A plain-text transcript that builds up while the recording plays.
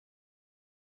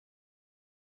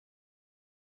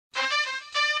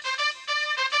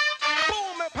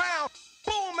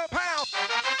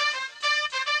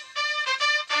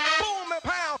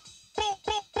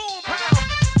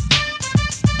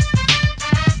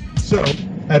So,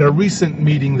 at a recent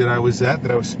meeting that I was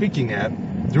speaking at,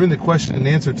 during the question and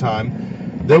answer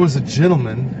time, there was a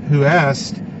gentleman who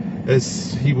asked,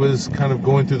 as he was kind of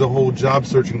going through the whole job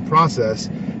searching process,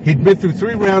 he'd been through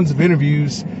 3 rounds of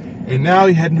interviews, and now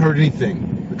he hadn't heard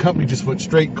anything. The company just went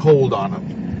straight cold on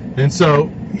him. And so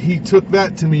he took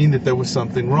that to mean that there was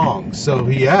something wrong. So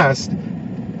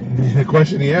the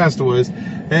question he asked was,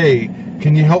 hey,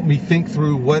 can you help me think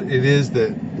through what it is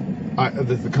that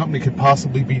the company could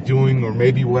possibly be doing, or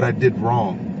maybe what I did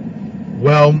wrong?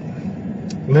 Well,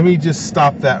 let me just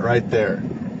stop that right there.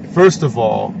 First of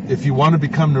all, if you want to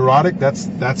become neurotic,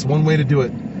 that's one way to do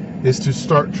it, is to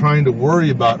start trying to worry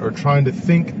about or trying to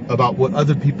think about what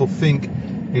other people think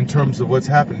in terms of what's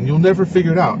happening. You'll never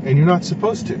figure it out, and you're not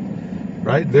supposed to,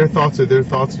 right? Their thoughts are their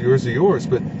thoughts, yours are yours.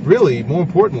 But really, more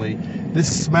importantly,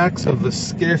 this smacks of a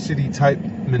scarcity type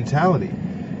mentality.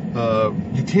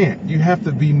 You can't. You have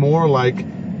to be more like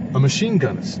a machine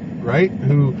gunist, right?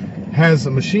 Who has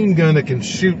a machine gun that can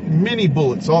shoot many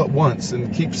bullets all at once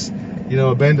and keeps,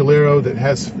 a bandolero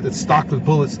that's stocked with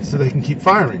bullets so they can keep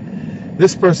firing.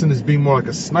 This person is being more like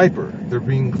a sniper. They're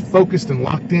being focused and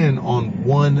locked in on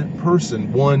one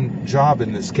person, one job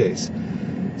in this case.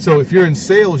 So if you're in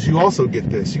sales, you also get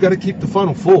this. You got to keep the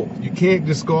funnel full. You can't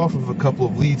just go off of a couple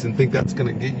of leads and think that's going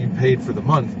to get you paid for the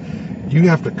month. You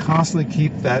have to constantly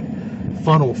keep that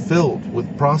funnel filled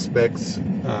with prospects,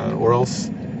 or else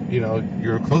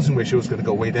your closing ratio is going to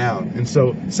go way down. And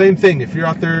so, same thing, if you're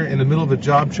out there in the middle of a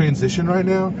job transition right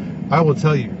now, I will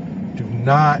tell you, do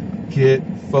not get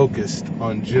focused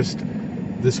on just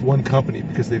this one company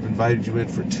because they've invited you in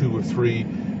for 2 or 3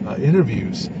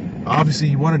 interviews. Obviously,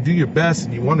 you want to do your best,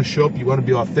 and you want to show up, you want to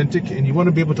be authentic, and you want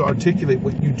to be able to articulate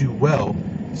what you do well,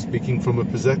 speaking from a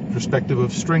perspective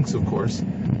of strengths, of course.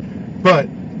 But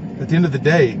at the end of the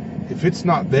day, if it's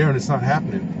not there and it's not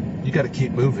happening, you got to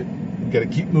keep moving. You got to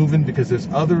keep moving because there's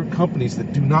other companies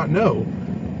that do not know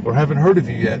or haven't heard of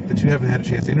you yet that you haven't had a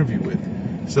chance to interview with.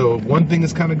 So if one thing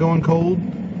is kind of going cold,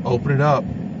 open it up,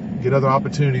 get other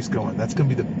opportunities going. That's going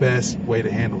to be the best way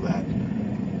to handle that.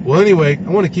 Well, anyway, I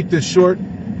want to keep this short.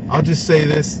 I'll just say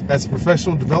this, as a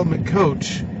professional development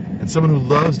coach and someone who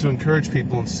loves to encourage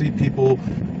people and see people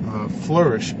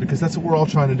flourish, because that's what we're all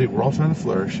trying to do. We're all trying to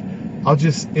flourish. I'll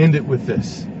just end it with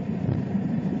this.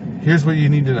 Here's what you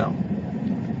need to know.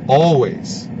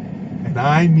 Always, and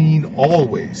I mean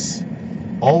always,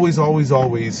 always, always,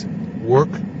 always work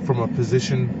from a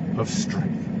position of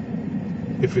strength.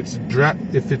 If it's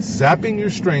zapping your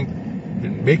strength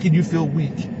and making you feel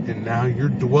weak, and now you're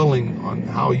dwelling on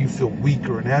how you feel weak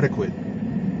or inadequate,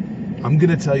 I'm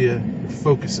going to tell you your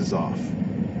focus is off.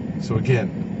 So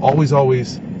again, always,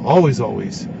 always, always,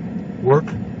 always work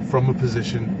from a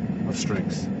position of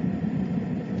strength.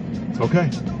 Okay,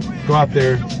 go out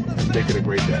there and make it a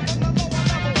great day.